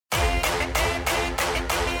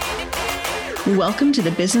Welcome to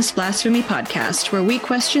the Business Blasphemy Podcast, where we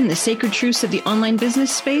question the sacred truths of the online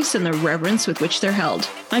business space and the reverence with which they're held.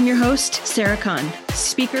 I'm your host, Sarah Kahn,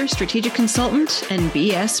 speaker, strategic consultant, and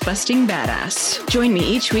BS busting badass. Join me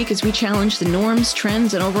each week as we challenge the norms,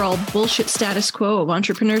 trends, and overall bullshit status quo of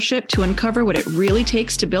entrepreneurship to uncover what it really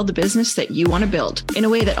takes to build the business that you want to build in a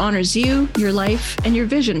way that honors you, your life, and your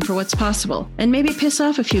vision for what's possible, and maybe piss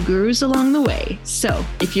off a few gurus along the way. So,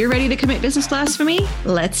 if you're ready to commit business blasphemy,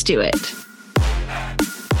 let's do it.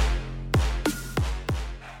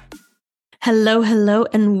 Hello,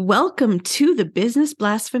 and welcome to the Business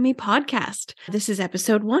Blasphemy Podcast. This is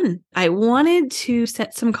episode 1. I wanted to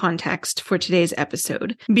set some context for today's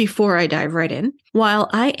episode before I dive right in. While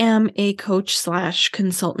I am a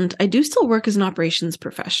coach/consultant, I do still work as an operations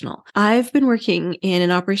professional. I've been working in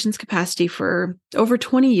an operations capacity for over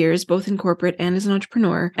 20 years, both in corporate and as an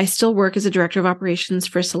entrepreneur. I still work as a director of operations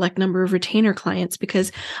for a select number of retainer clients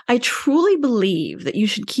because I truly believe that you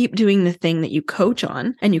should keep doing the thing that you coach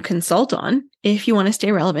on and you consult on if you want to stay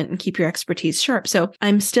relevant and keep your expertise sharp. So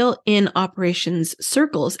I'm still in operations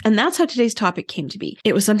circles, and that's how today's topic came to be.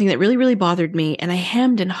 It was something that really bothered me, and I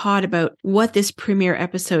hemmed and hawed about what this premiere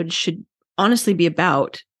episode should honestly be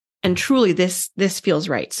about. And truly, this feels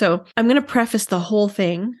right. So I'm going to preface the whole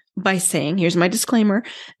thing by saying, here's my disclaimer,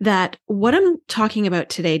 that what I'm talking about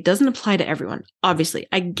today doesn't apply to everyone. Obviously,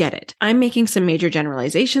 I get it. I'm making some major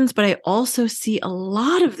generalizations, but I also see a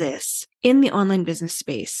lot of this in the online business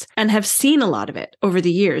space and have seen a lot of it over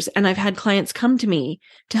the years. And I've had clients come to me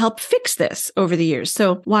to help fix this over the years.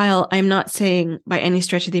 So while I'm not saying by any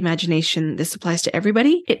stretch of the imagination this applies to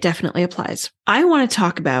everybody, it definitely applies. I want to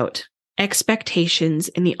talk about expectations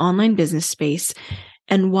in the online business space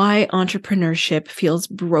and why entrepreneurship feels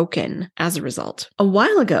broken as a result. A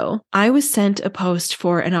while ago, I was sent a post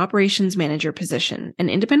for an operations manager position, an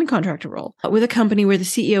independent contractor role, with a company where the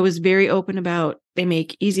CEO was very open about they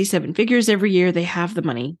make easy 7 figures every year, they have the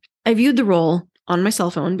money. I viewed the role on my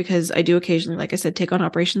cell phone because I do occasionally, like I said, take on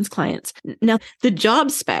operations clients. Now, the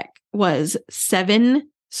job spec was 7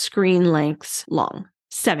 screen lengths long.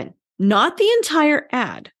 7. Not the entire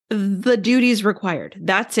ad. The duties required.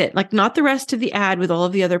 That's it. Like not the rest of the ad with all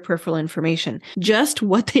of the other peripheral information, just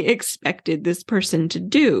what they expected this person to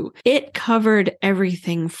do. It covered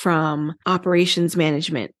everything from operations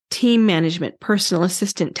management, team management, personal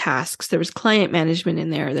assistant tasks. There was client management in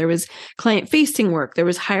there. There was client facing work. There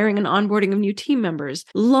was hiring and onboarding of new team members,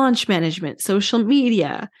 launch management, social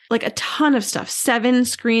media, like a ton of stuff, 7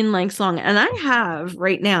 screen lengths long. And I have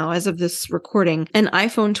right now, as of this recording, an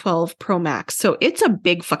iPhone 12 Pro Max. So it's a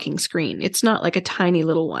big fucking screen. It's not like a tiny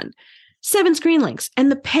little one. 7 screen lengths.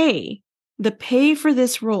 And the pay for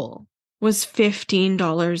this role was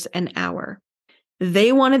 $15 an hour.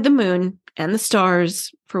 They wanted the moon and the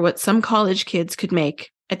stars for what some college kids could make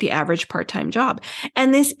at the average part-time job.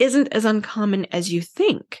 And this isn't as uncommon as you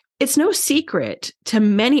think. It's no secret to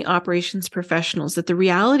many operations professionals that the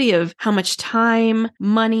reality of how much time,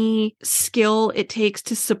 money, skill it takes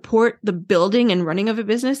to support the building and running of a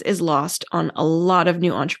business is lost on a lot of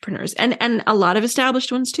new entrepreneurs and a lot of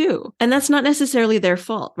established ones too. And that's not necessarily their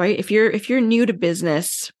fault, right? If you're new to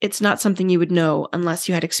business, it's not something you would know unless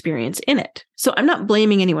you had experience in it. So I'm not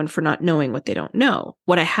blaming anyone for not knowing what they don't know.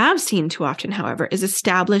 What I have seen too often, however, is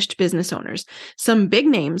established business owners, some big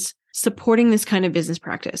names supporting this kind of business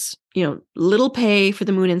practice, little pay for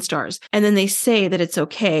the moon and stars. And then they say that it's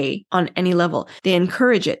okay on any level. They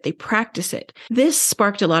encourage it. They practice it. This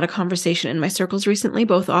sparked a lot of conversation in my circles recently,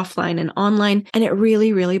 both offline and online. And it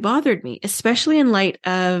really bothered me, especially in light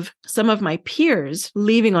of some of my peers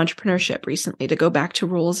leaving entrepreneurship recently to go back to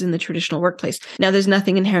roles in the traditional workplace. Now, there's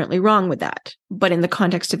nothing inherently wrong with that. But in the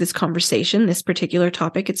context of this conversation, this particular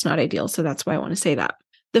topic, it's not ideal. So that's why I want to say that.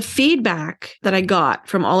 The feedback that I got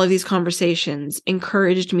from all of these conversations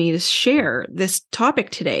encouraged me to share this topic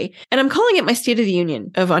today. And I'm calling it my State of the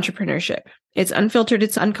Union of entrepreneurship. It's unfiltered,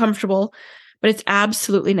 it's uncomfortable, but it's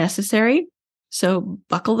absolutely necessary. So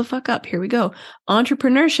buckle the fuck up. Here we go.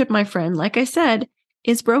 Entrepreneurship, my friend, like I said,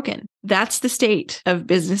 is broken. That's the state of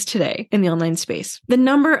business today in the online space. The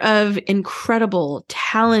number of incredible,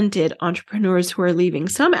 talented entrepreneurs who are leaving,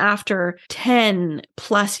 some after 10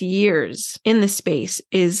 plus years in the space,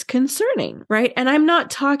 is concerning, right? And I'm not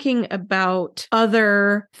talking about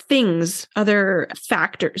other things, other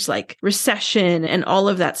factors like recession and all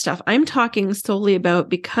of that stuff. I'm talking solely about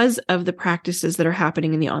because of the practices that are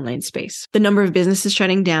happening in the online space. The number of businesses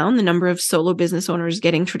shutting down, the number of solo business owners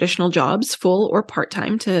getting traditional jobs, full or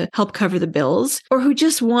part-time, to help cover the bills, or who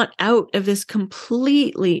just want out of this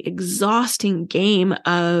completely exhausting game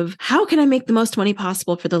of how can I make the most money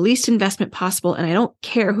possible for the least investment possible, and I don't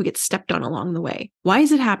care who gets stepped on along the way. Why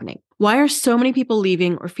is it happening? Why are so many people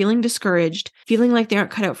leaving or feeling discouraged, feeling like they aren't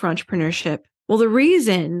cut out for entrepreneurship? Well, the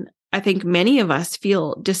reason I think many of us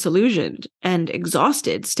feel disillusioned and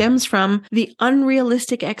exhausted stems from the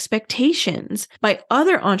unrealistic expectations by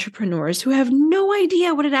other entrepreneurs who have no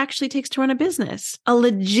idea what it actually takes to run a business, a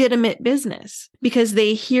legitimate business, because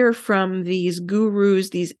they hear from these gurus,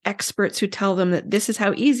 these experts who tell them that this is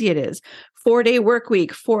how easy it is. 4-day work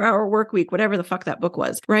week, 4-hour work week, whatever the fuck that book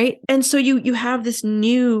was, right? And so you have this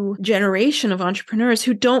new generation of entrepreneurs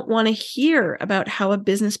who don't want to hear about how a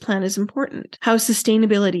business plan is important, how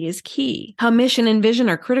sustainability is key, how mission and vision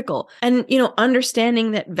are critical, and, understanding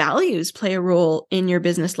that values play a role in your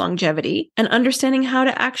business longevity and understanding how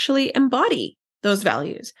to actually embody those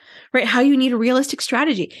values, right? How you need a realistic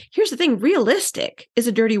strategy. Here's the thing, realistic is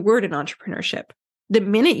a dirty word in entrepreneurship. The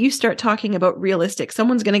minute you start talking about realistic,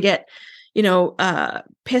 someone's going to get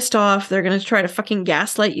pissed off. They're going to try to fucking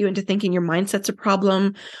gaslight you into thinking your mindset's a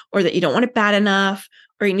problem, or that you don't want it bad enough,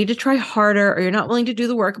 or you need to try harder, or you're not willing to do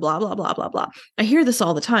the work, blah, blah, blah, blah, blah. I hear this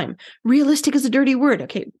all the time. Realistic is a dirty word.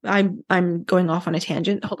 Okay. I'm going off on a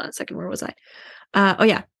tangent. Hold on a second. Where was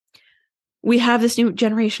I? We have this new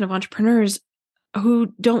generation of entrepreneurs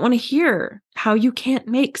who don't want to hear how you can't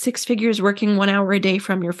make 6 figures working 1 hour a day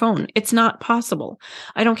from your phone. It's not possible.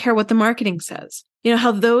 I don't care what the marketing says.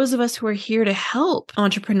 How those of us who are here to help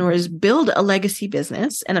entrepreneurs build a legacy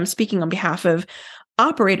business, and I'm speaking on behalf of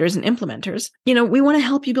operators and implementers, we want to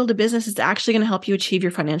help you build a business that's actually going to help you achieve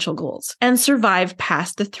your financial goals and survive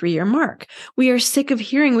past the 3-year mark. We are sick of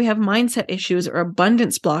hearing we have mindset issues or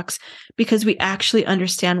abundance blocks because we actually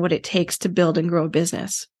understand what it takes to build and grow a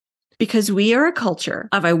business. Because we are a culture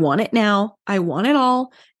of I want it now, I want it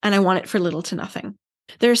all, and I want it for little to nothing.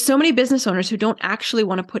 There are so many business owners who don't actually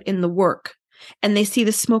want to put in the work, and they see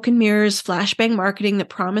the smoke and mirrors, flashbang marketing that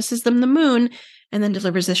promises them the moon and then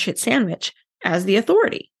delivers a shit sandwich as the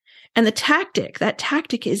authority. And that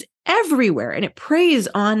tactic is everywhere, and it preys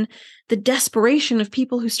on the desperation of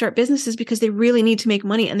people who start businesses because they really need to make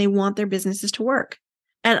money and they want their businesses to work.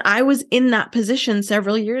 And I was in that position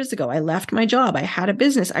several years ago. I left my job. I had a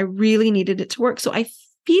business. I really needed it to work. So I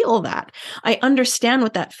feel that. I understand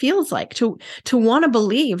what that feels like to want to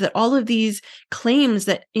believe that all of these claims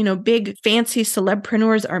that, big fancy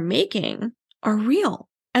celebpreneurs are making are real.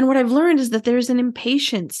 And what I've learned is that there's an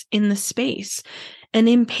impatience in the space, an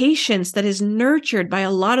impatience that is nurtured by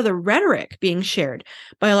a lot of the rhetoric being shared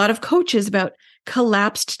by a lot of coaches about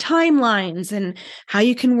collapsed timelines and how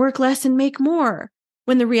you can work less and make more.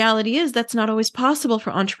 When the reality is that's not always possible for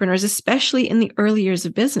entrepreneurs, especially in the early years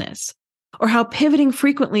of business. Or how pivoting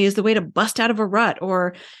frequently is the way to bust out of a rut,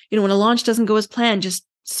 or, when a launch doesn't go as planned, just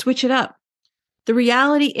switch it up. The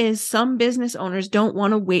reality is some business owners don't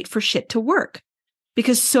want to wait for shit to work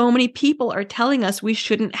because so many people are telling us we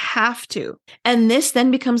shouldn't have to. And this then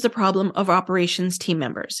becomes the problem of operations team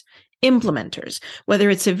members, implementers, whether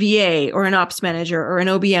it's a VA or an ops manager or an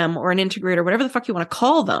OBM or an integrator, whatever the fuck you want to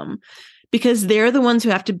call them. Because they're the ones who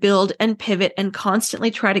have to build and pivot and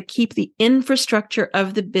constantly try to keep the infrastructure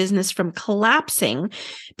of the business from collapsing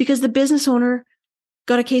because the business owner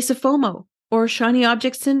got a case of FOMO or shiny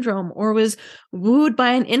object syndrome or was wooed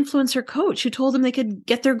by an influencer coach who told them they could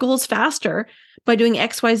get their goals faster by doing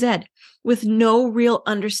XYZ with no real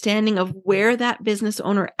understanding of where that business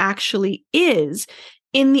owner actually is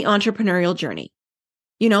in the entrepreneurial journey.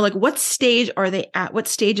 What stage are they at? What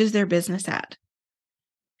stage is their business at?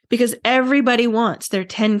 Because everybody wants their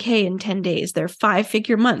 10K in 10 days, their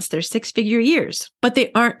 5-figure months, their 6-figure years, but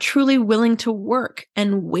they aren't truly willing to work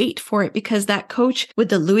and wait for it because that coach with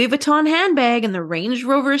the Louis Vuitton handbag and the Range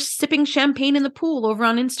Rover sipping champagne in the pool over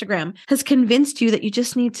on Instagram has convinced you that you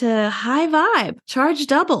just need to high vibe, charge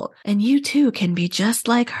double, and you too can be just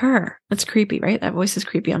like her. That's creepy, right? That voice is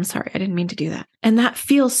creepy. I'm sorry. I didn't mean to do that. And that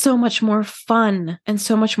feels so much more fun and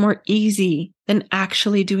so much more easy than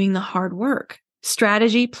actually doing the hard work.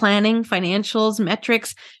 Strategy, planning, financials,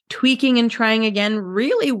 metrics, tweaking and trying again,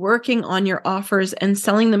 really working on your offers and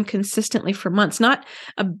selling them consistently for months, not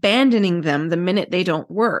abandoning them the minute they don't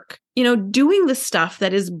work. Doing the stuff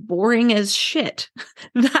that is boring as shit.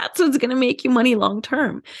 That's what's going to make you money long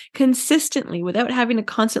term, consistently without having to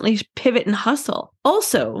constantly pivot and hustle.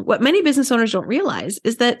 Also, what many business owners don't realize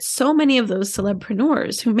is that so many of those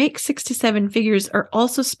celebpreneurs who make 6 to 7 figures are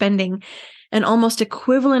also spending an almost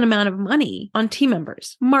equivalent amount of money on team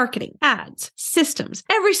members, marketing, ads, systems,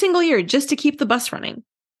 every single year just to keep the bus running.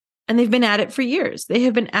 And they've been at it for years. They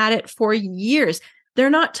have been at it for years. They're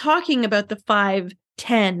not talking about the 5,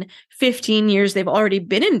 10, 15 years they've already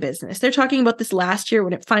been in business. They're talking about this last year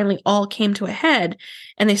when it finally all came to a head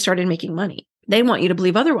and they started making money. They want you to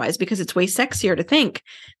believe otherwise because it's way sexier to think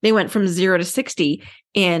they went from 0 to 60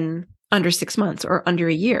 in under 6 months or under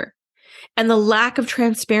a year. And the lack of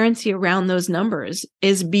transparency around those numbers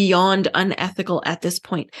is beyond unethical at this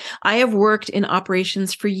point. I have worked in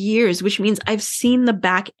operations for years, which means I've seen the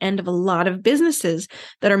back end of a lot of businesses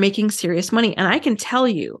that are making serious money. And I can tell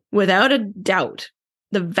you without a doubt,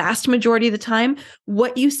 the vast majority of the time,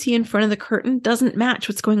 what you see in front of the curtain doesn't match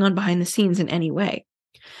what's going on behind the scenes in any way.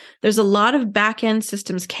 There's a lot of back end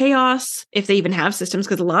systems chaos, if they even have systems,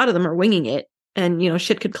 because a lot of them are winging it. And,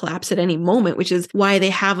 shit could collapse at any moment, which is why they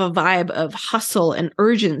have a vibe of hustle and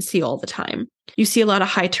urgency all the time. You see a lot of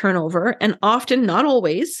high turnover and often, not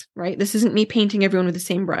always, right? This isn't me painting everyone with the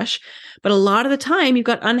same brush, but a lot of the time you've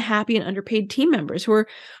got unhappy and underpaid team members who are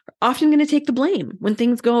often going to take the blame when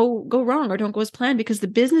things go wrong or don't go as planned because the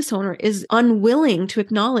business owner is unwilling to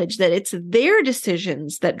acknowledge that it's their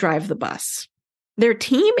decisions that drive the bus. Their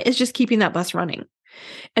team is just keeping that bus running.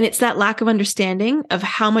 And it's that lack of understanding of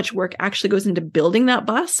how much work actually goes into building that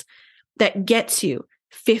bus that gets you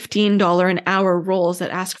 $15 an hour roles that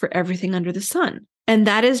ask for everything under the sun. And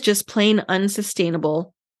that is just plain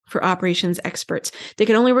unsustainable for operations experts. They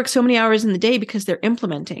can only work so many hours in the day because they're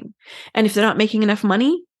implementing. And if they're not making enough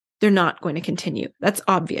money, they're not going to continue. That's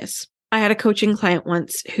obvious. I had a coaching client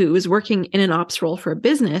once who was working in an ops role for a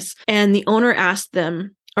business, and the owner asked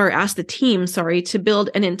the team, to build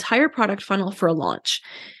an entire product funnel for a launch.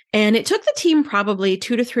 And it took the team probably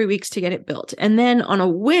 2 to 3 weeks to get it built. And then on a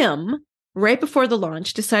whim, right before the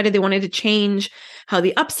launch, decided they wanted to change how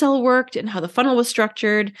the upsell worked and how the funnel was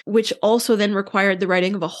structured, which also then required the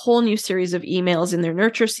writing of a whole new series of emails in their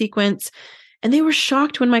nurture sequence. And they were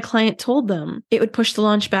shocked when my client told them it would push the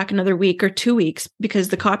launch back another week or 2 weeks because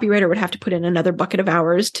the copywriter would have to put in another bucket of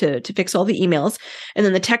hours to fix all the emails. And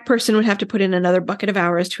then the tech person would have to put in another bucket of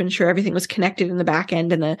hours to ensure everything was connected in the back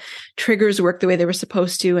end and the triggers worked the way they were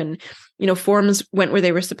supposed to. And, forms went where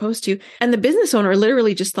they were supposed to. And the business owner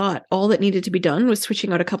literally just thought all that needed to be done was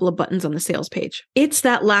switching out a couple of buttons on the sales page. It's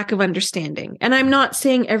that lack of understanding. And I'm not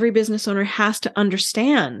saying every business owner has to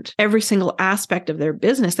understand every single aspect of their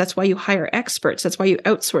business. That's why you hire experts. That's why you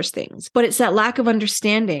outsource things. But it's that lack of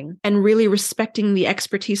understanding and really respecting the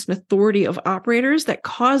expertise and authority of operators that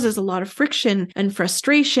causes a lot of friction and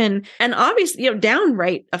frustration and obviously,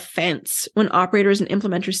 downright offense when operators and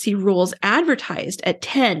implementers see roles advertised at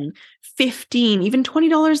 10, 15, even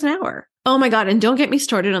 $20 an hour. Oh my God. And don't get me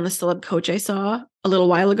started on the celeb coach I saw a little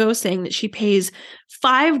while ago saying that she pays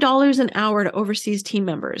 $5 an hour to overseas team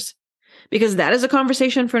members. Because that is a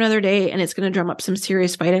conversation for another day and it's going to drum up some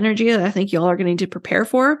serious fight energy that I think y'all are going to need to prepare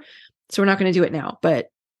for. So we're not going to do it now. But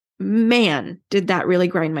man, did that really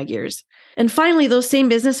grind my gears. And finally, those same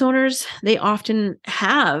business owners, they often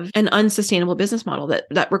have an unsustainable business model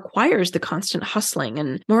that requires the constant hustling.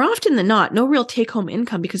 And more often than not, no real take-home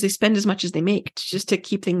income because they spend as much as they make just to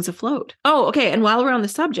keep things afloat. Oh, okay. And while we're on the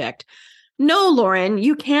subject, no, Lauren,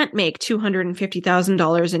 you can't make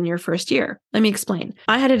 $250,000 in your first year. Let me explain.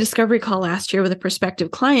 I had a discovery call last year with a prospective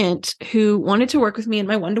client who wanted to work with me in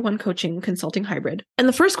my one-to-one coaching consulting hybrid. And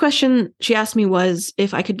the first question she asked me was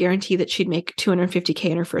if I could guarantee that she'd make $250K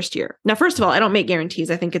in her first year. Now, first of all, I don't make guarantees.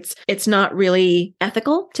 I think it's not really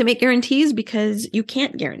ethical to make guarantees because you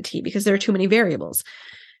can't guarantee because there are too many variables.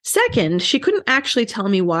 Second, she couldn't actually tell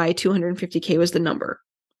me why $250K was the number.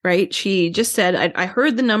 Right? She just said, I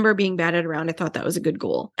heard the number being batted around. I thought that was a good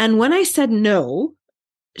goal. And when I said no,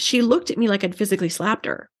 she looked at me like I'd physically slapped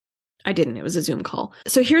her. I didn't. It was a Zoom call.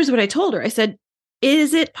 So here's what I told her. I said,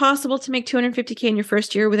 is it possible to make $250K in your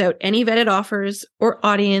first year without any vetted offers or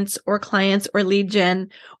audience or clients or lead gen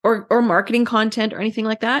or marketing content or anything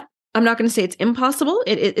like that? I'm not going to say it's impossible.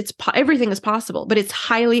 It's everything is possible, but it's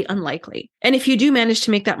highly unlikely. And if you do manage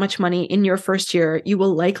to make that much money in your first year, you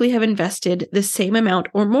will likely have invested the same amount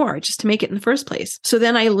or more just to make it in the first place. So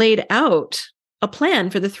then I laid out a plan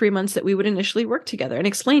for the 3 months that we would initially work together and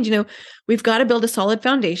explained, we've got to build a solid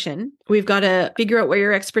foundation. We've got to figure out where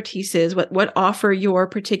your expertise is, what offer your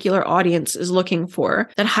particular audience is looking for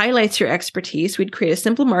that highlights your expertise. We'd create a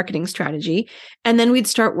simple marketing strategy, and then we'd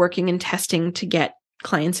start working and testing to get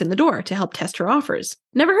clients in the door to help test her offers.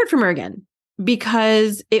 Never heard from her again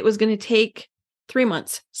because it was going to take 3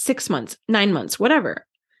 months, 6 months, 9 months, whatever.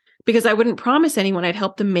 Because I wouldn't promise anyone I'd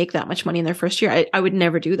help them make that much money in their first year. I would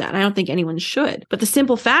never do that. And I don't think anyone should. But the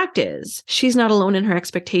simple fact is she's not alone in her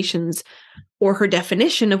expectations or her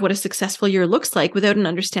definition of what a successful year looks like without an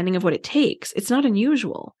understanding of what it takes. It's not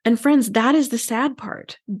unusual. And friends, that is the sad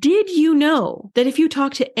part. Did you know that if you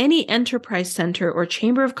talk to any enterprise center or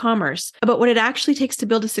chamber of commerce about what it actually takes to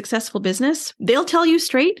build a successful business, they'll tell you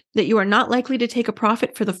straight that you are not likely to take a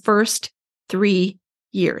profit for the first 3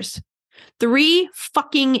 years. 3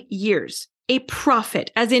 fucking years. A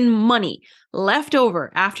profit, as in money, left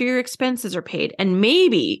over after your expenses are paid and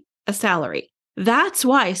maybe a salary. That's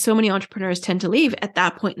why so many entrepreneurs tend to leave at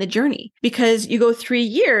that point in the journey, because you go 3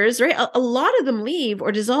 years, right? A lot of them leave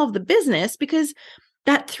or dissolve the business because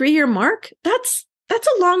that 3-year mark, that's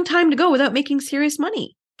a long time to go without making serious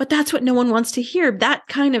money. But that's what no one wants to hear. That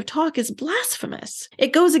kind of talk is blasphemous.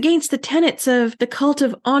 It goes against the tenets of the cult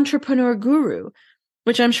of entrepreneur guru,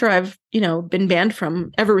 which I'm sure I've, been banned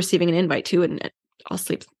from ever receiving an invite to, and I'll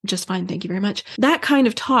sleep just fine. Thank you very much. That kind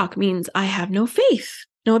of talk means I have no faith,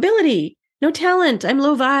 no ability, no talent. I'm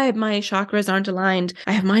low vibe. My chakras aren't aligned.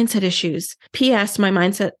 I have mindset issues. P.S. My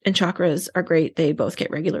mindset and chakras are great. They both get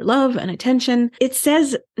regular love and attention. It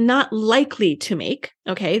says not likely to make,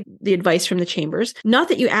 okay, the advice from the chambers. Not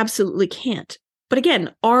that you absolutely can't. But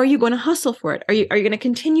again, are you going to hustle for it? Are you going to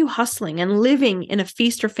continue hustling and living in a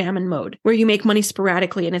feast or famine mode where you make money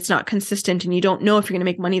sporadically and it's not consistent and you don't know if you're going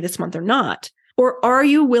to make money this month or not? Or are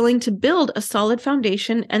you willing to build a solid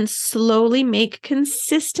foundation and slowly make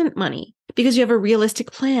consistent money because you have a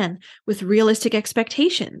realistic plan with realistic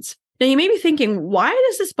expectations? Now, you may be thinking, why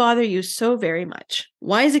does this bother you so very much?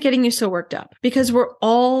 Why is it getting you so worked up? Because we're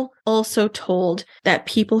all also told that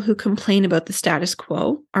people who complain about the status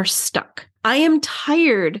quo are stuck. I am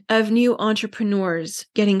tired of new entrepreneurs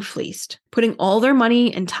getting fleeced, putting all their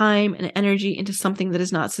money and time and energy into something that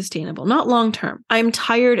is not sustainable, not long-term. I'm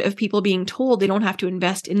tired of people being told they don't have to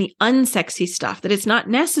invest in the unsexy stuff, that it's not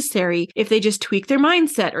necessary if they just tweak their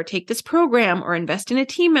mindset or take this program or invest in a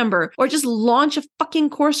team member or just launch a fucking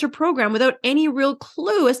course or program without any real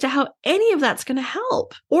clue as to how any of that's going to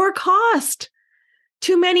help or cost.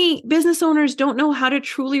 Too many business owners don't know how to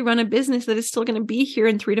truly run a business that is still going to be here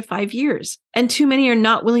in 3 to 5 years. And too many are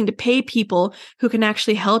not willing to pay people who can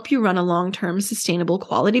actually help you run a long-term, sustainable,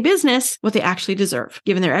 quality business what they actually deserve,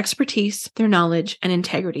 given their expertise, their knowledge, and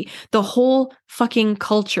integrity. The whole fucking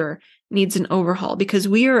culture needs an overhaul because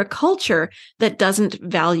we are a culture that doesn't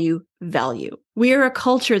value value. We are a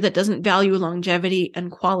culture that doesn't value longevity and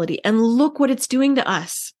quality. And look what it's doing to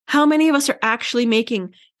us. How many of us are actually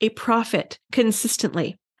making a profit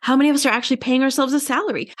consistently? How many of us are actually paying ourselves a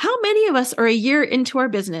salary? How many of us are a year into our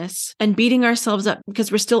business and beating ourselves up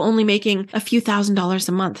because we're still only making a few $1,000s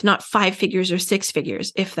a month, not 5 figures or 6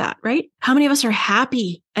 figures, if that, right? How many of us are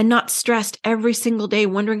happy and not stressed every single day,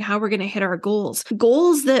 wondering how we're going to hit our goals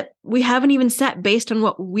that we haven't even set based on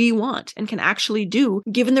what we want and can actually do,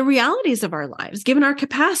 given the realities of our lives, given our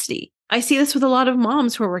capacity? I see this with a lot of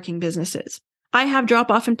moms who are working businesses. I have drop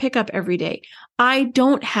off and pick up every day. I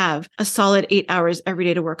don't have a solid 8 hours every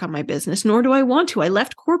day to work on my business, nor do I want to. I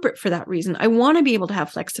left corporate for that reason. I want to be able to have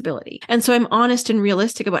flexibility. And so I'm honest and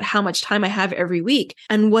realistic about how much time I have every week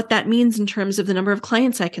and what that means in terms of the number of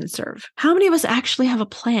clients I can serve. How many of us actually have a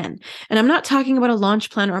plan? And I'm not talking about a launch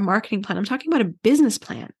plan or a marketing plan. I'm talking about a business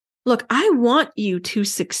plan. Look, I want you to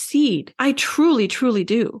succeed. I truly, truly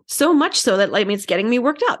do. So much so that it's getting me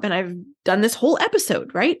worked up. And I've done this whole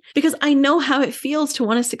episode, right? Because I know how it feels to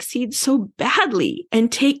want to succeed so badly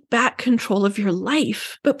and take back control of your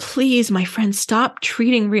life. But please, my friends, stop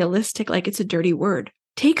treating realistic like it's a dirty word.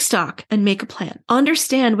 Take stock and make a plan.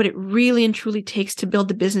 Understand what it really and truly takes to build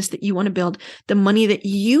the business that you want to build, the money that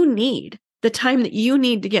you need, the time that you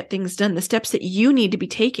need to get things done, the steps that you need to be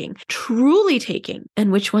taking, truly taking,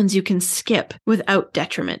 and which ones you can skip without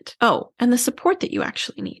detriment. Oh, and the support that you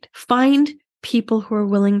actually need. Find people who are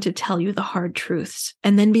willing to tell you the hard truths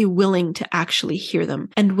and then be willing to actually hear them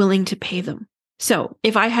and willing to pay them. So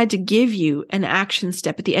if I had to give you an action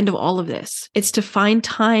step at the end of all of this, it's to find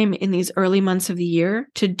time in these early months of the year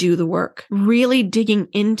to do the work, really digging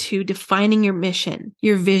into defining your mission,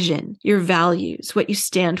 your vision, your values, what you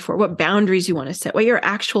stand for, what boundaries you want to set, what your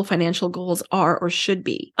actual financial goals are or should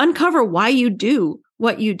be. Uncover why you do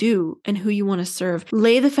what you do and who you want to serve.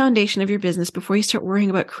 Lay the foundation of your business before you start worrying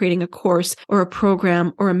about creating a course or a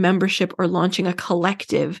program or a membership or launching a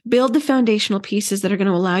collective. Build the foundational pieces that are going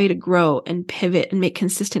to allow you to grow and pivot and make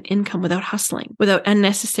consistent income without hustling, without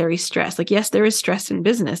unnecessary stress. Yes, there is stress in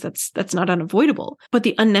business. That's not unavoidable, but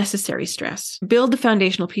the unnecessary stress. Build the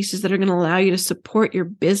foundational pieces that are going to allow you to support your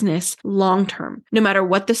business long-term, no matter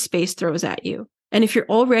what the space throws at you. And if you're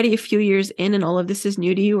already a few years in and all of this is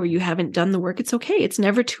new to you or you haven't done the work, it's okay. It's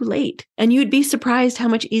never too late. And you'd be surprised how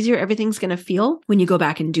much easier everything's going to feel when you go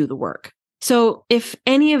back and do the work. So if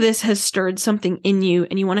any of this has stirred something in you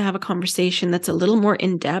and you want to have a conversation that's a little more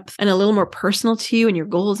in depth and a little more personal to you and your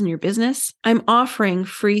goals and your business, I'm offering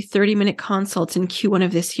free 30-minute consults in Q1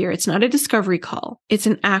 of this year. It's not a discovery call. It's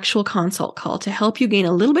an actual consult call to help you gain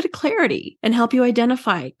a little bit of clarity and help you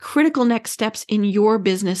identify critical next steps in your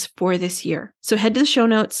business for this year. So head to the show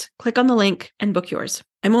notes, click on the link, and book yours.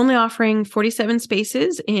 I'm only offering 47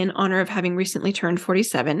 spaces in honor of having recently turned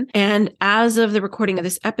 47. And as of the recording of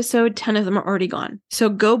this episode, 10 of them are already gone. So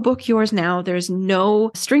go book yours now. There's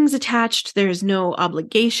no strings attached. There's no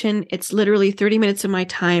obligation. It's literally 30 minutes of my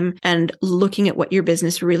time and looking at what your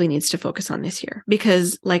business really needs to focus on this year.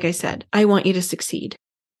 Because like I said, I want you to succeed.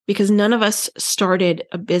 Because none of us started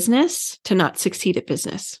a business to not succeed at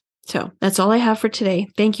business. So that's all I have for today.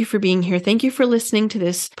 Thank you for being here. Thank you for listening to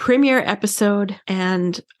this premiere episode.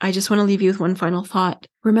 And I just want to leave you with one final thought.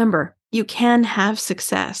 Remember, you can have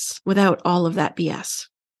success without all of that BS.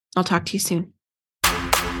 I'll talk to you soon.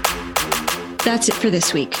 That's it for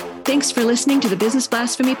this week. Thanks for listening to the Business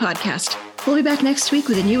Blasphemy Podcast. We'll be back next week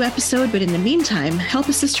with a new episode, but in the meantime, help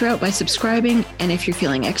a sister out by subscribing, and if you're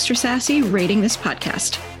feeling extra sassy, rating this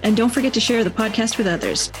podcast. And don't forget to share the podcast with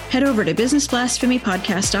others. Head over to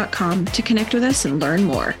businessblasphemypodcast.com to connect with us and learn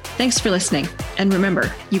more. Thanks for listening. And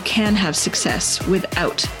remember, you can have success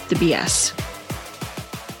without the BS.